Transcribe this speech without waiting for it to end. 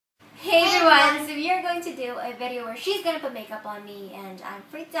going to do a video where she's gonna put makeup on me, and I'm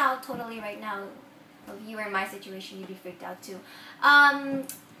freaked out totally right now. If you were in my situation, you'd be freaked out too.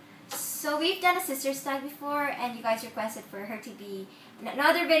 So we've done a sister's tag before, and you guys requested for her to be in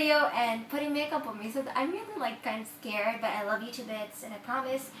another video and putting makeup on me. So I'm really like kind of scared, but I love you to bits, and I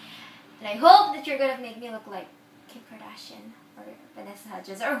promise, and I hope that you're gonna make me look like Kim Kardashian or Vanessa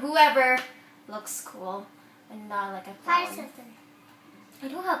Hudgens or whoever looks cool and not like a clown. I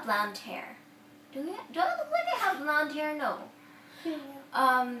don't have blonde hair. Do I look like I have blonde hair? No.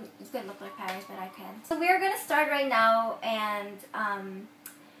 You could look like Paris, but I can't. So we're gonna start right now, and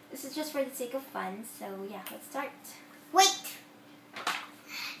this is just for the sake of fun. So yeah, let's start. Wait.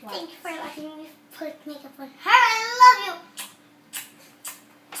 What? Thank you for letting me put makeup on her. I love you.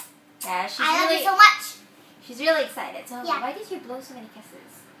 Yeah, I love you so much. She's really excited. So yeah. Why did you blow so many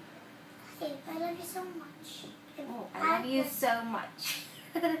kisses? Hey, I love you so much. Oh, I love you so much.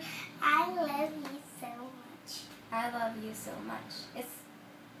 I love you so much. I love you so much.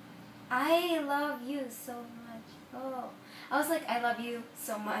 I love you so much. Oh, I was like, I love you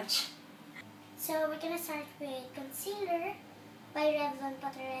so much. So we're gonna start with concealer by Revlon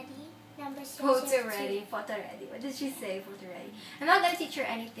Photo Ready number 6. Photo Ready, Photo Ready. What did she say? Photo Ready. I'm not gonna teach her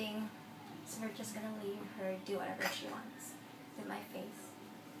anything, so we're just gonna leave her do whatever she wants with my face.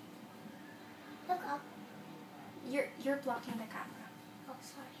 Look up. You're blocking the camera. Oh,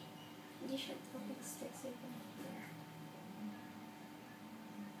 sorry. You should look at the stick so you can hear.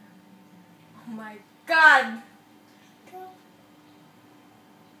 Oh my God! Go.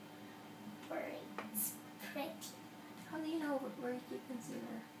 It's pretty. How do you know where you keep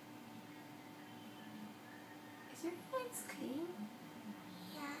concealer? Is your face clean?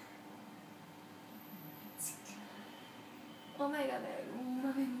 Yeah. It's clean. Oh my God!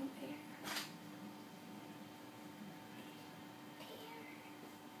 My hair.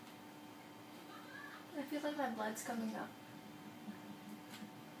 I feel like my blood's coming up.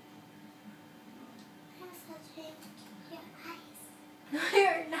 I'm massaging your eyes. No,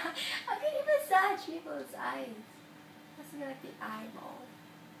 you're not. How can you massage people's eyes? That's not like the eyeball.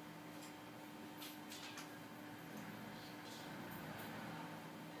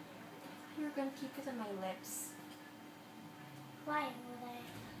 You're gonna keep it on my lips. Why would I?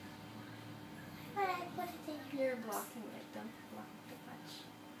 Why would I put it in? You're blocking it. Don't block too much.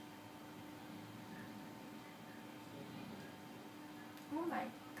 Oh my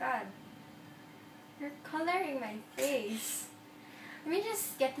God. You're coloring my face. Let me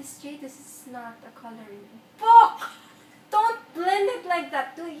just get this straight. This is not a coloring book. Don't blend it like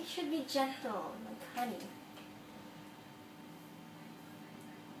that. Dude, you should be gentle, like honey.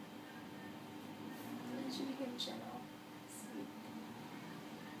 You should be gentle. Sweet.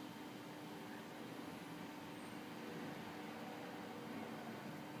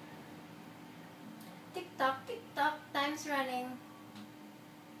 Tick tock, tick tock. Time's running.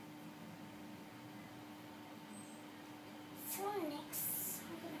 So next,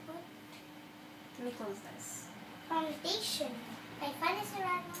 I'm gonna put Let me close this. foundation by Ivana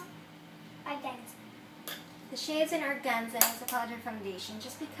Alawi. The shades in Organza is a powder foundation,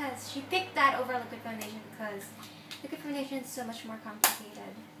 just because she picked that over liquid foundation because liquid foundation is so much more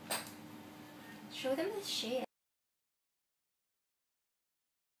complicated. Show them the shade.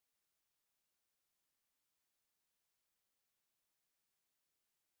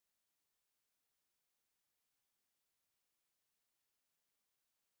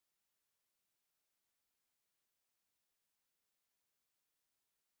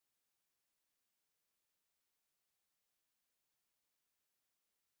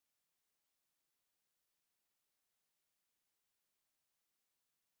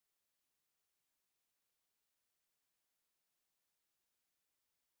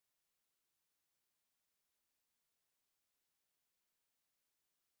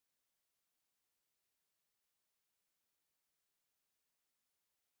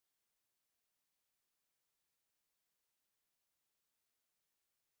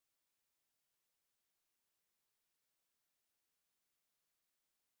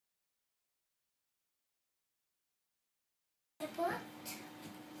 I put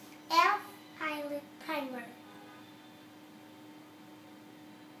Elf Eyelid Primer.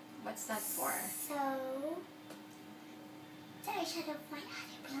 What's that for? So the eyeshadow of my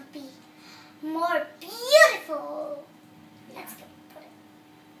eye will be more beautiful. Let's go put it.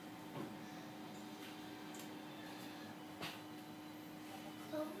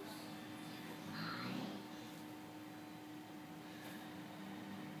 Close eye.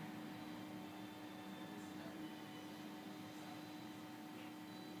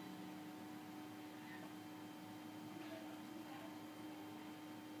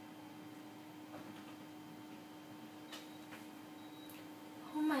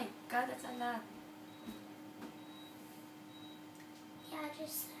 God, that's a lot. The other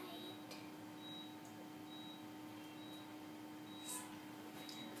side.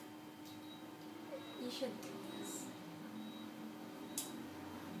 You should do this.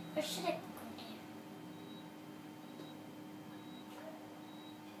 Or should I go there?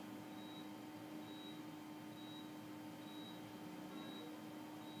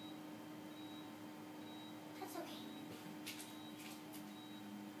 That's okay.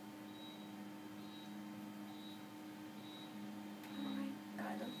 Oh my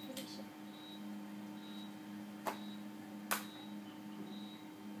God, don't finish it.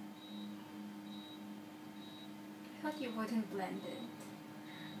 I thought you wouldn't blend it.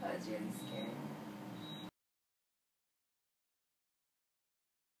 I was really scared.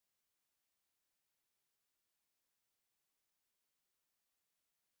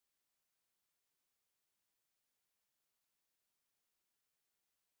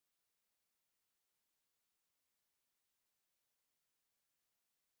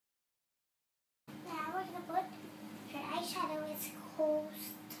 Now we're gonna put her eyeshadow is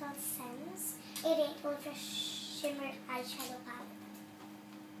Coastal Scents. It ain't Ultra Shimmer Eyeshadow Palette.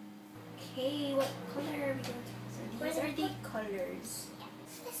 Okay, what color are we going to? So these are the colors. Yeah,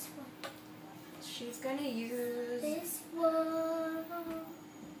 it's this one. She's gonna use. This one.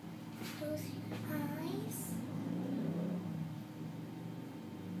 Close your eyes.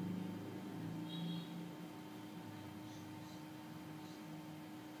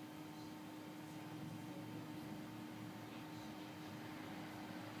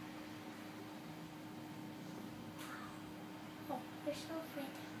 Oh, you're so pretty.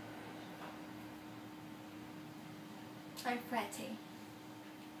 I'm pretty.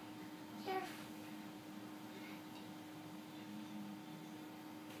 You're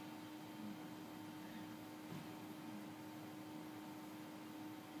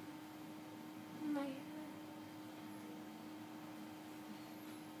Oh my God.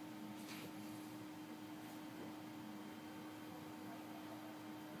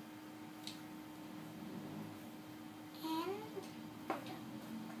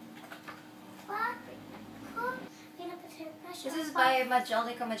 This is by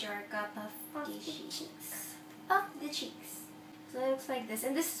Majolica Majorica Puff the Cheeks. Puff the Cheeks. So it looks like this.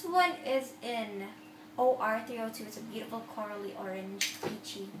 And this one is in OR302. It's a beautiful corally orange,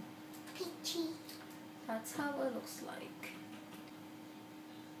 peachy. peachy. That's how it looks like.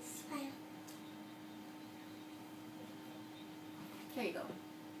 Smile. Here you go.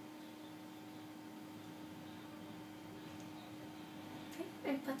 Have you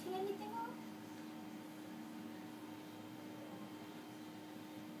been putting anything on?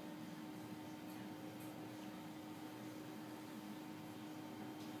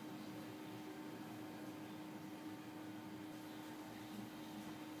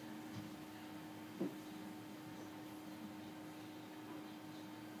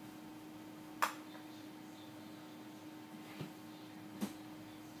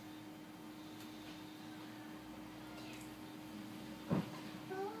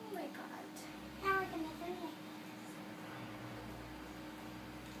 Oh my God. Now we're gonna do it.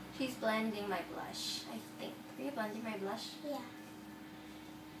 She's blending my blush, I think. Are you blending my blush? Yeah.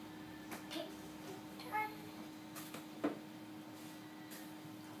 Okay. Turn.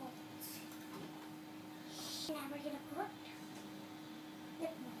 Hold. Now we're gonna put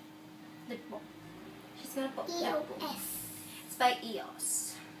lip balm. Lip balm. She's gonna put lip balm. EOS. It's by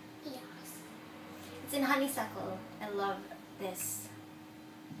EOS. EOS. It's in honeysuckle. I love this.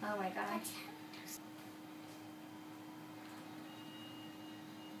 Oh my God. That's how it does.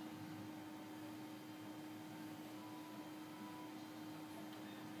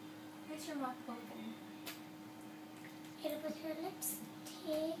 Where's your mouth open? Gonna put your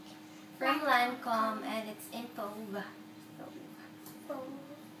lipstick. From Lancome, and it's in Fauve. Fauve.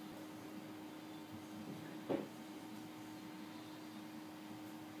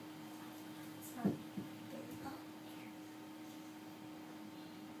 It's not there.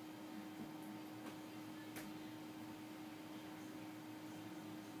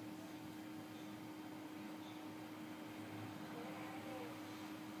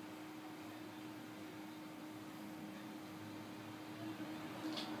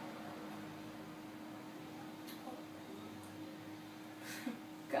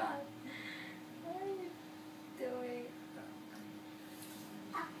 God, what are you doing?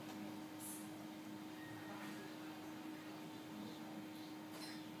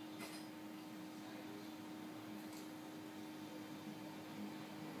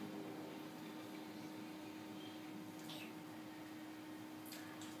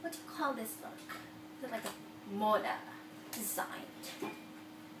 What do you call this look? Is it like a moda design?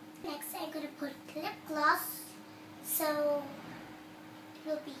 Next, I'm gonna put lip gloss, so it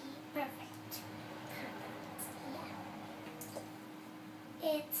will be perfect.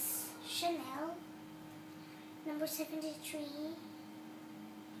 Yeah. It's Chanel, number 73.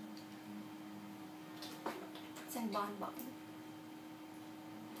 It's in Bon Bon.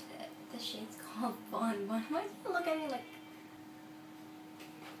 The shade's called Bon Bon. Why do you look at me like...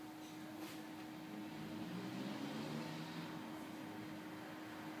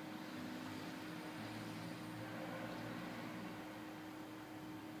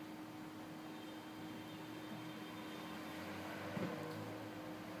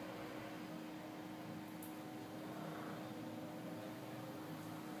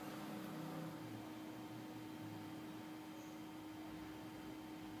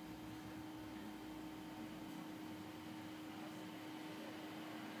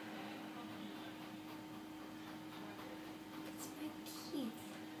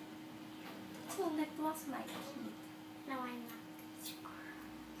 Oh, lip gloss my teeth. No, I'm not.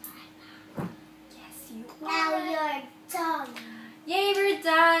 Yes, you are. Now you're done. Yay, we're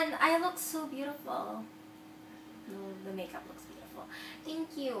done. I look so beautiful. No, the makeup looks beautiful.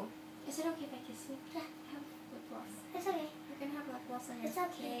 Thank you. Is it okay if I kiss you? Yeah. Have lip gloss. It's okay. You're gonna have lip gloss on your It's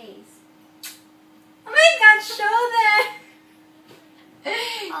okay. face. Oh my god, show them!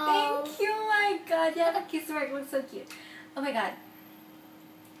 Oh. Thank you, my god. Yeah, the kiss mark looks so cute. Oh my god.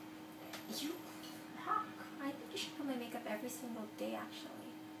 You rock. I think you should put my makeup every single day,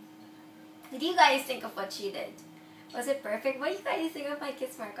 actually. What do you guys think of what she did? Was it perfect? What do you guys think of my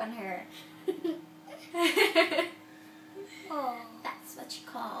kiss mark on her? Oh. That's what you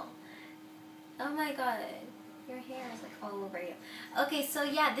call. Oh my god. Your hair is like all over you. Okay, so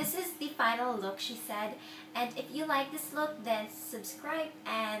yeah, this is the final look, she said. And if you like this look, then subscribe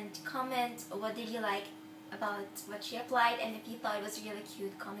and comment what did you like about what she applied, and if you thought it was really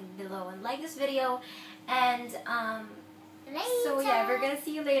cute, comment below and like this video. And so yeah, we're gonna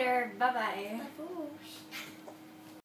see you later. Bye bye. Bye-bye.